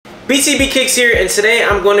BCB Kicks here, and today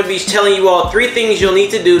I'm going to be telling you all 3 things you'll need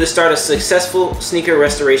to do to start a successful sneaker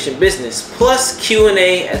restoration business, plus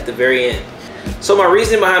Q&A at the very end. So my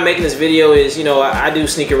reason behind making this video is, you know, I do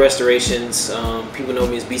sneaker restorations. People know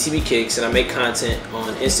me as BCB Kicks, and I make content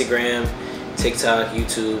on Instagram, TikTok,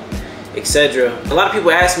 YouTube, etc. A lot of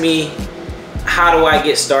people ask me, how do I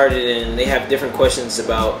get started, and they have different questions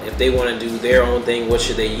about if they want to do their own thing, what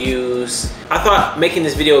should they use. I thought making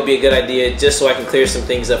this video would be a good idea just so I can clear some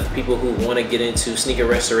things up for people who want to get into sneaker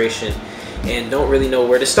restoration and don't really know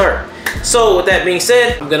where to start. So with that being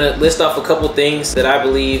said, I'm going to list off a couple things that I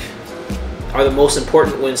believe are the most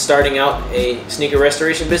important when starting out a sneaker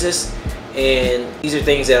restoration business, and these are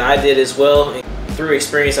things that I did as well, and through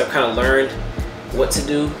experience I've kind of learned what to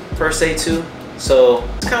do per se too. So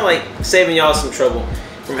it's kind of like saving y'all some trouble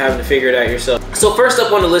from having to figure it out yourself. So first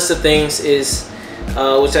up on the list of things is,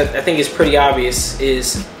 which I think is pretty obvious,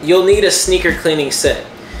 is you'll need a sneaker cleaning set.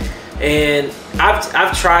 And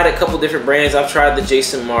I've tried a couple different brands. I've tried the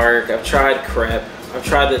Jason Mark, I've tried Crep, I've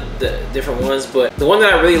tried the different ones, but the one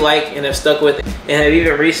that I really like and have stuck with and have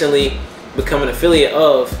even recently become an affiliate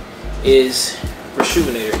of is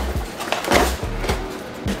Reshoevn8r.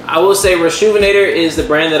 I will say Reshoevn8r is the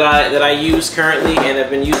brand that I use currently and have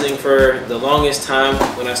been using for the longest time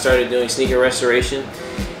when I started doing sneaker restoration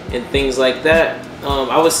and things like that.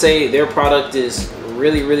 I would say their product is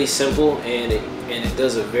really simple, and it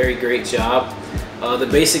does a very great job. The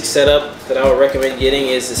basic setup that I would recommend getting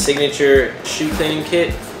is the signature shoe cleaning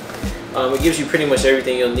kit. It gives you pretty much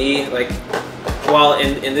everything you'll need. Like, while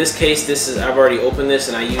in this case, I've already opened this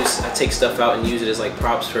and I take stuff out and use it as like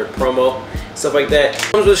props for promo, stuff like that.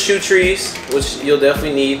 It comes with shoe trees, which you'll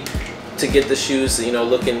definitely need to get the shoes, you know,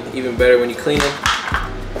 looking even better when you clean them.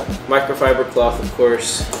 Microfiber cloth, of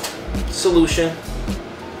course. Solution.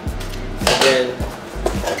 And then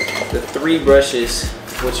the 3 brushes,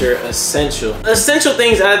 which are essential. The essential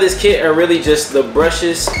things out of this kit are really just the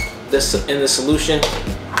brushes, and the solution,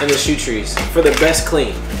 and the shoe trees for the best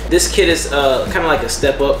clean. This kit is kind of like a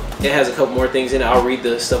step up. It has a couple more things in it. I'll read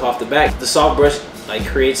the stuff off the back. The soft brush like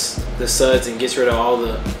creates the suds and gets rid of all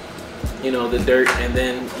the, you know, the dirt, and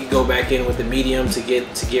then you go back in with the medium to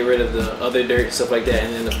get rid of the other dirt and stuff like that.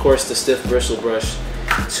 And then of course the stiff bristle brush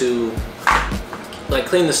to like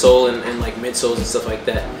clean the sole and like midsoles and stuff like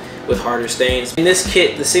that with harder stains. In this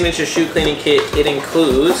kit, the signature shoe cleaning kit, it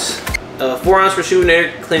includes 4-ounce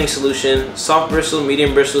Reshoevn8r cleaning solution, soft bristle,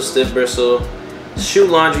 medium bristle, stiff bristle, shoe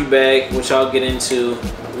laundry bag, which I'll get into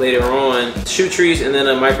later on, shoe trees, and then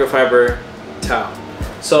a microfiber towel.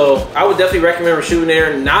 So I would definitely recommend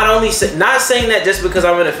Reshoevn8r. Not saying that just because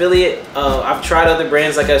I'm an affiliate. I've tried other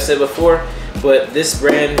brands like I said before, but this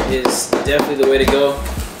brand is definitely the way to go.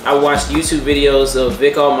 I watched YouTube videos of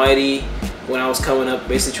Vic Almighty when I was coming up,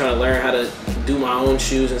 basically trying to learn how to do my own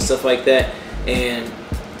shoes and stuff like that, and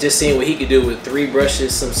just seeing what he could do with 3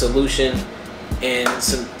 brushes, some solution, and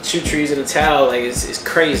some shoe trees and a towel, like it's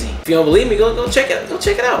crazy. If you don't believe me, go check it. Go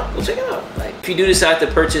check it out. Go check it out. Like, if you do decide to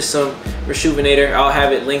purchase some Reshoevn8r, I'll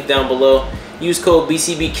have it linked down below. Use code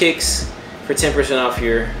BCBKicks for 10% off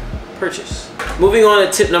your purchase. Moving on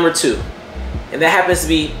to tip number 2, and that happens to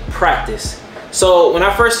be practice. So when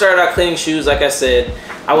I first started out cleaning shoes, like I said,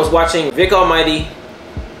 I was watching Vic Almighty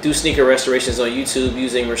do sneaker restorations on YouTube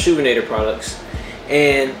using Reshoevn8r products,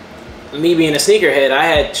 and me being a sneakerhead, I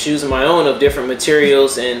had shoes of my own of different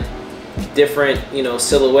materials and different, you know,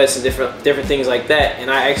 silhouettes and different things like that. And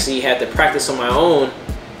I actually had to practice on my own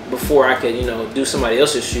before I could, you know, do somebody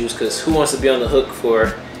else's shoes, because who wants to be on the hook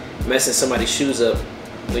for messing somebody's shoes up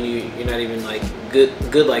when you're not even like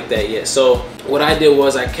good like that yet. So what I did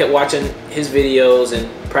was I kept watching his videos and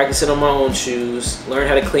practicing on my own shoes, learn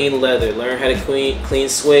how to clean leather, learn how to clean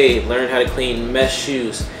suede, learn how to clean mesh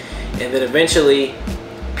shoes, and then eventually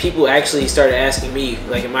people actually started asking me,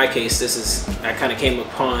 like in my case, I kind of came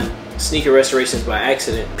upon sneaker restorations by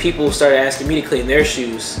accident. People started asking me to clean their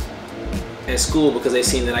shoes at school because they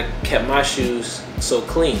seen that I kept my shoes so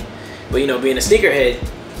clean. But you know, being a sneakerhead,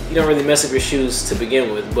 you don't really mess up your shoes to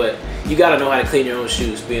begin with, but you gotta know how to clean your own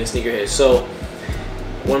shoes being a sneakerhead. So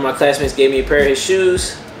one of my classmates gave me a pair of his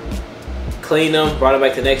shoes, cleaned them, brought them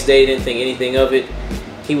back the next day, didn't think anything of it.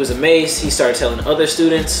 He was amazed. He started telling other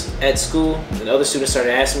students at school, and other students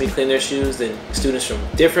started asking me to clean their shoes. Then students from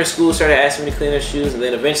different schools started asking me to clean their shoes, and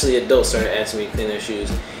then eventually adults started asking me to clean their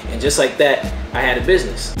shoes. And just like that, I had a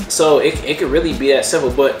business. So it could really be that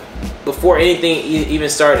simple. But before anything even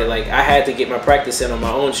started, like, I had to get my practice in on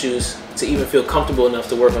my own shoes to even feel comfortable enough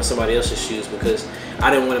to work on somebody else's shoes, because I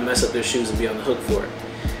didn't want to mess up their shoes and be on the hook for it.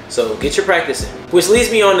 So get your practice in. Which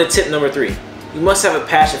leads me on to tip number 3. You must have a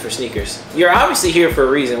passion for sneakers. You're obviously here for a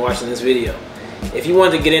reason watching this video. if you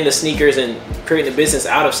wanted to get into sneakers and create a business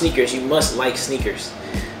out of sneakers, you must like sneakers.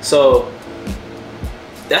 So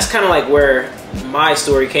that's kind of like where my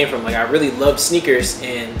story came from. Like, I really loved sneakers,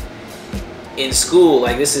 and in school,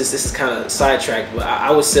 like, this is kind of sidetracked, but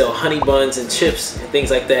I would sell honey buns and chips and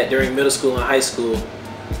things like that during middle school and high school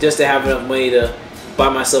just to have enough money to buy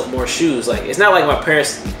myself more shoes. Like, it's not like my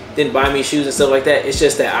parents didn't buy me shoes and stuff like that. It's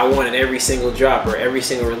just that I wanted every single drop or every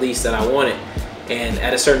single release that I wanted. And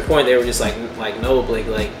at a certain point, they were just like, no, Blake,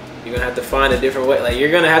 like, you're gonna have to find a different way. Like,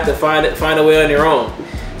 you're gonna have to find a way on your own.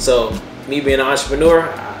 So me being an entrepreneur,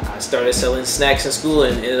 I started selling snacks in school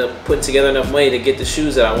and ended up putting together enough money to get the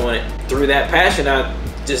shoes that I wanted. Through that passion, I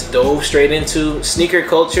just dove straight into sneaker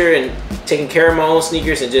culture and taking care of my own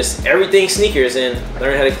sneakers and just everything sneakers, and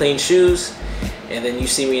learned how to clean shoes. And then you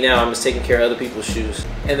see me now, I'm just taking care of other people's shoes.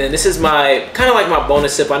 And then this is my, kind of like my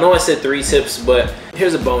bonus tip. I know I said 3 tips, but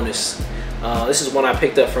here's a bonus. This is one I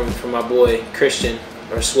picked up from my boy Christian,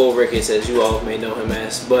 or Swole Ricketts, as you all may know him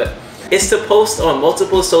as. But it's to post on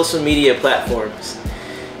multiple social media platforms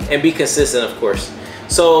and be consistent, of course.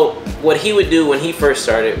 So what he would do when he first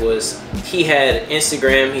started was, he had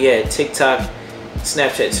Instagram, he had TikTok,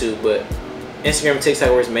 Snapchat too, but Instagram and TikTok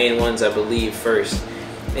were his main ones, I believe, first.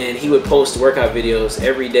 And he would post workout videos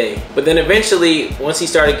every day. But then eventually, once he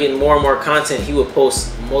started getting more and more content, he would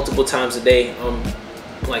post multiple times a day on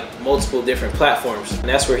like multiple different platforms. And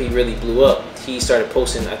that's where he really blew up. He started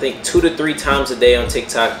posting, I think, 2 to 3 times a day on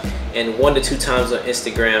TikTok and 1 to 2 times on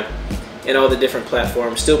Instagram and all the different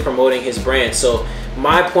platforms, still promoting his brand. So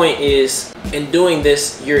my point is, in doing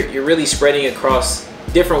this, you're really spreading across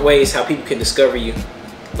different ways how people can discover you.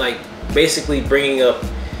 Like, basically bringing up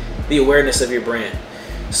the awareness of your brand.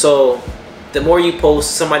 So the more you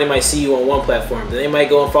post, somebody might see you on one platform, then they might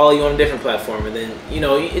go and follow you on a different platform, and then, you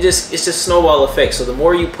know, it's just snowball effect. So the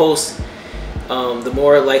more you post, the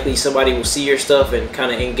more likely somebody will see your stuff and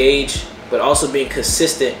kind of engage, but also being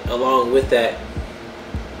consistent along with that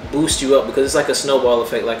boost you up, because it's like a snowball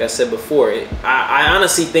effect, like I said before. I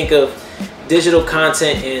honestly think of digital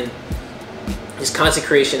content and this content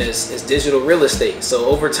creation as digital real estate. So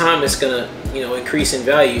over time, it's gonna, you know, increase in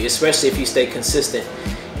value, especially if you stay consistent,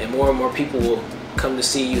 and more people will come to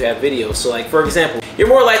see you have videos. So, like, for example, you're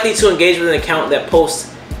more likely to engage with an account that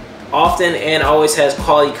posts often and always has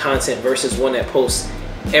quality content versus one that posts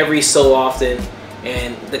every so often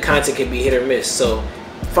and the content can be hit or miss. So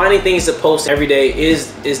finding things to post every day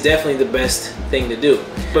is definitely the best thing to do.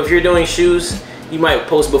 But if you're doing shoes, you might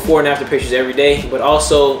post before and after pictures every day, but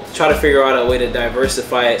also try to figure out a way to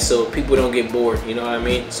diversify it so people don't get bored, you know what I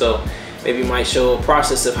mean? So maybe you might show a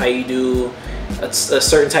process of how you do a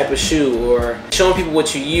certain type of shoe, or showing people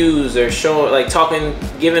what you use, or showing, like,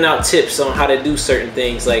 giving out tips on how to do certain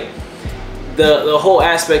things. Like, the whole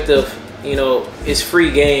aspect of, you know, is free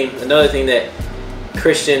game. Another thing that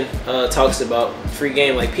Christian talks about, free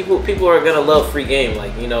game. Like, people are gonna love free game.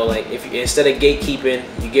 Like, you know, like, if instead of gatekeeping,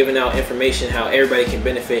 you're giving out information how everybody can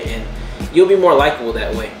benefit, and you'll be more likable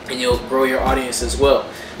that way, and you'll grow your audience as well.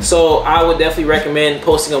 So I would definitely recommend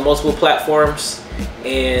posting on multiple platforms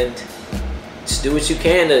and just do what you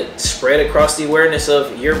can to spread across the awareness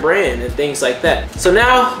of your brand and things like that. So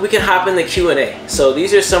now we can hop in the Q&A. So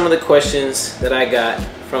these are some of the questions that I got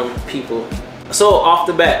from people. So off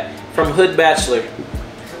the bat, from Hood Bachelor,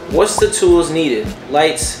 what's the tools needed?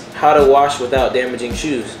 Lights, how to wash without damaging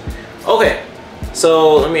shoes. Okay,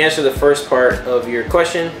 so let me answer the first part of your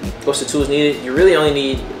question. What's the tools needed? You really only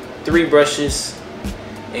need 3 brushes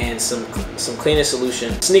and some cleaning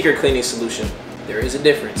solution, sneaker cleaning solution. There is a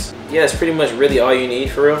difference. Yeah, it's pretty much really all you need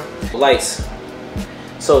for real. Lights.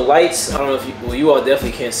 So lights, I don't know if you, well, you all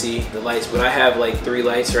definitely can't see the lights, but I have like 3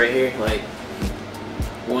 lights right here. Like,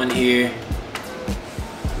 one here,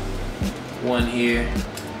 one here,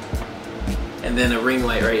 and then a ring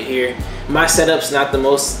light right here. My setup's not the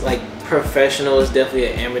most like professional. It's definitely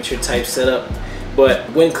an amateur type setup. But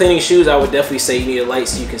when cleaning shoes, I would definitely say you need a light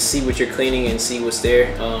so you can see what you're cleaning and see what's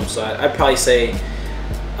there. So I'd probably say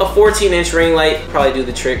a 14-inch ring light probably do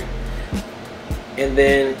the trick. And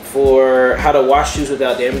then for how to wash shoes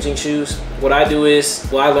without damaging shoes, what I do is,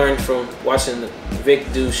 well, I learned from watching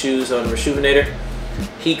Vic do shoes on Reshoevn8r.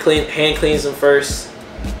 He hand cleans them first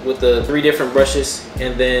with the 3 different brushes,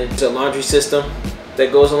 and then there's a laundry system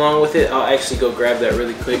that goes along with it. I'll actually go grab that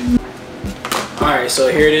really quick. Alright,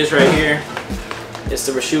 so here it is right here. It's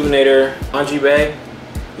the Reshoevn8r laundry bag.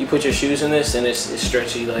 You put your shoes in this and it's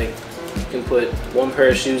stretchy. Like, you can put 1 pair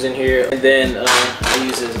of shoes in here. And then I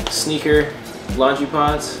use a sneaker laundry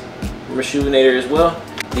pods from Reshoevn8r as well.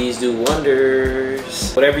 These do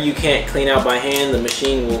wonders. Whatever you can't clean out by hand, the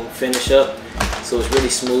machine will finish up. So it's really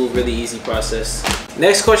smooth, really easy process.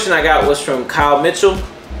 Next question I got was from Kyle Mitchell.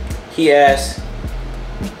 He asked,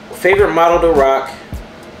 favorite model to rock,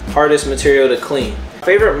 hardest material to clean.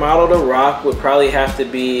 Favorite model to rock would probably have to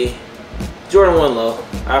be Jordan 1 Low.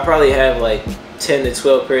 I probably have like 10 to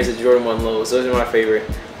 12 pairs of Jordan 1 Lows. Those are my favorite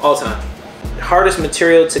all time. Hardest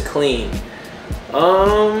material to clean.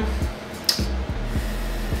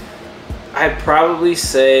 I'd probably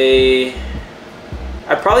say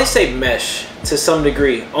mesh to some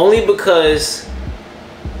degree, only because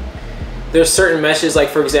there's certain meshes, like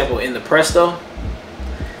for example in the Presto,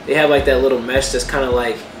 they have like that little mesh that's kind of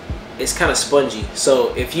like, it's kind of spongy.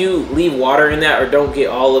 So if you leave water in that or don't get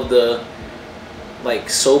all of the like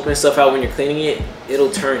soap and stuff out when you're cleaning it,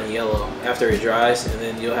 it'll turn yellow after it dries, and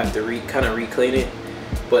then you'll have to kind of re-clean it.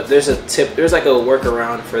 But there's a tip, there's like a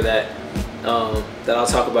workaround for that that I'll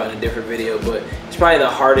talk about in a different video. But it's probably the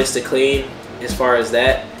hardest to clean as far as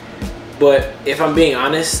that. But if I'm being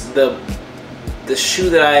honest, the shoe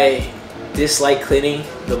that I dislike cleaning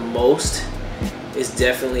the most is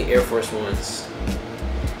definitely Air Force Ones.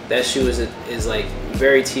 That shoe is like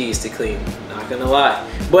very tedious to clean, not gonna lie.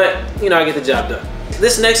 But you know, I get the job done.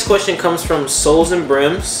 This next question comes from Soles and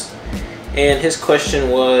Brims, and his question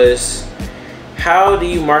was, how do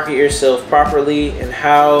you market yourself properly and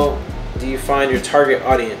how do you find your target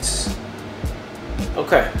audience?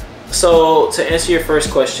 Okay, so to answer your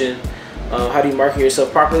first question, how do you market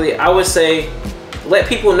yourself properly? I would say let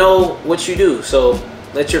people know what you do. So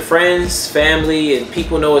let your friends, family, and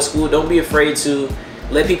people know at school. Don't be afraid to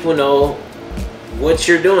let people know what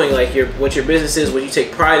you're doing, like what your business is, what you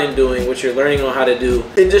take pride in doing, what you're learning on how to do,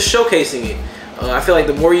 and just showcasing it. I feel like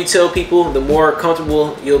the more you tell people, the more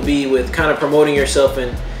comfortable you'll be with kind of promoting yourself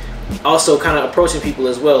and also kind of approaching people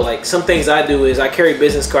as well. Like some things I do is I carry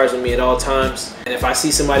business cards with me at all times, and if I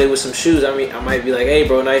see somebody with some shoes, I might be like, hey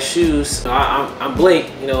bro, nice shoes. I'm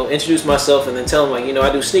Blake, you know, introduce myself, and then tell them like, you know,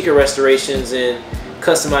 I do sneaker restorations and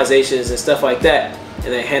customizations and stuff like that, and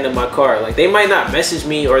then hand them my card. Like they might not message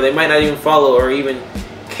me, or they might not even follow or even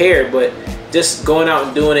care, but just going out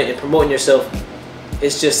and doing it and promoting yourself,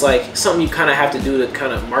 it's just like something you kind of have to do to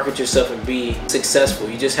kind of market yourself and be successful.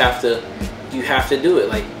 You just have to, do it.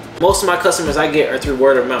 Like most of my customers I get are through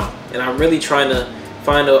word of mouth, and I'm really trying to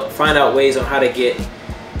find out ways on how to get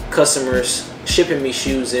customers shipping me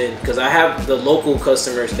shoes in, because I have the local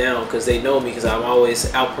customers down because they know me, because I'm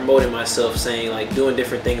always out promoting myself, saying like, doing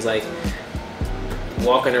different things like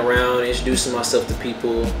walking around, introducing myself to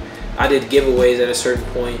people. I did giveaways at a certain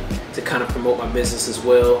point to kind of promote my business as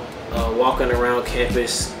well. Walking around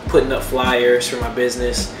campus, putting up flyers for my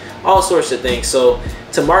business, all sorts of things. So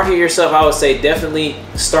to market yourself, I would say definitely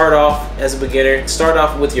start off as a beginner. Start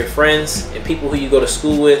off with your friends and people who you go to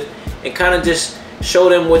school with, and kind of just show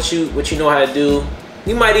them what you know how to do.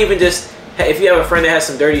 You might even just, if you have a friend that has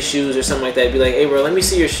some dirty shoes or something like that, be like, hey bro, let me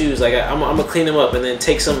see your shoes. Like I'm gonna clean them up, and then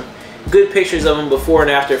take some good pictures of them before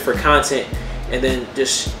and after for content, and then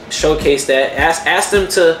just showcase that. Ask them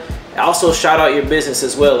to also shout out your business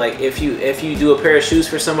as well. Like if you do a pair of shoes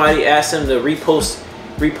for somebody, ask them to repost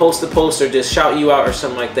the post or just shout you out or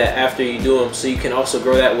something like that after you do them, so you can also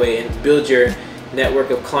grow that way and build your network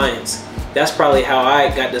of clients. That's probably how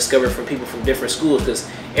I got discovered from people from different schools, because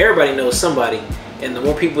everybody knows somebody, and the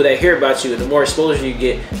more people that hear about you and the more exposure you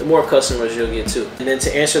get, the more customers you'll get too. And then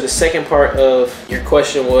to answer the second part of your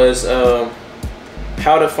question was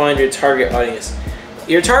how to find your target audience.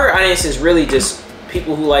 Your target audience is really just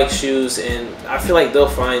people who like shoes, and I feel like they'll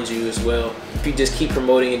find you as well if you just keep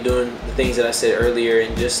promoting and doing the things that I said earlier,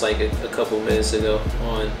 and just like a couple minutes ago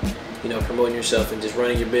on, you know, promoting yourself and just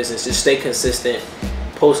running your business. Just stay consistent,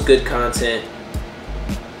 post good content,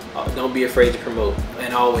 don't be afraid to promote,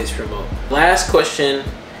 and always promote. Last question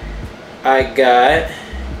I got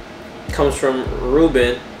comes from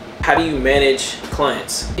Ruben. How do you manage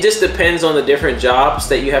clients? It just depends on the different jobs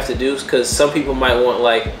that you have to do, because some people might want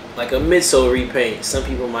like a midsole repaint, some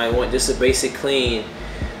people might want just a basic clean,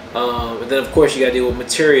 and then of course you gotta deal with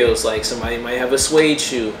materials. Like somebody might have a suede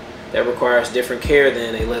shoe that requires different care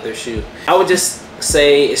than a leather shoe. I would just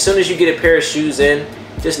say, as soon as you get a pair of shoes in,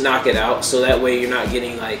 just knock it out, so that way you're not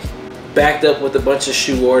getting like backed up with a bunch of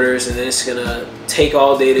shoe orders, and then it's gonna take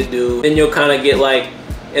all day to do. Then you'll kind of get like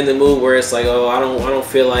in the mood where it's like, oh, I don't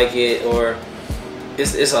feel like it, or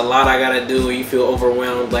it's a lot I gotta do, or you feel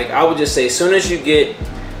overwhelmed. Like I would just say, as soon as you get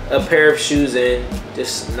a pair of shoes in,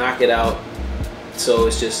 just knock it out, so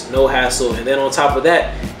it's just no hassle. And then on top of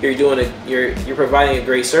that, you're providing a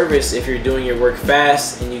great service if you're doing your work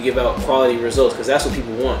fast and you give out quality results, because that's what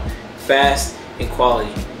people want: fast and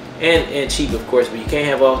quality, and cheap of course, but you can't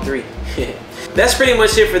have all three. That's pretty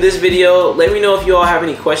much it for this video. Let me know if you all have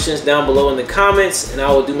any questions down below in the comments, and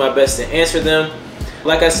I will do my best to answer them.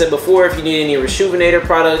 Like I said before, if you need any Resjuvenator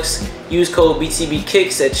products, use code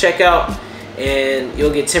BTBKicks at checkout and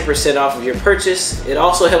you'll get 10% off of your purchase. It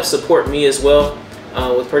also helps support me as well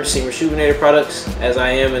with purchasing Resjuvenator products, as I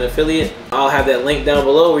am an affiliate. I'll have that link down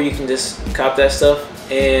below where you can just cop that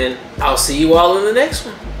stuff, and I'll see you all in the next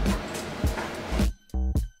one.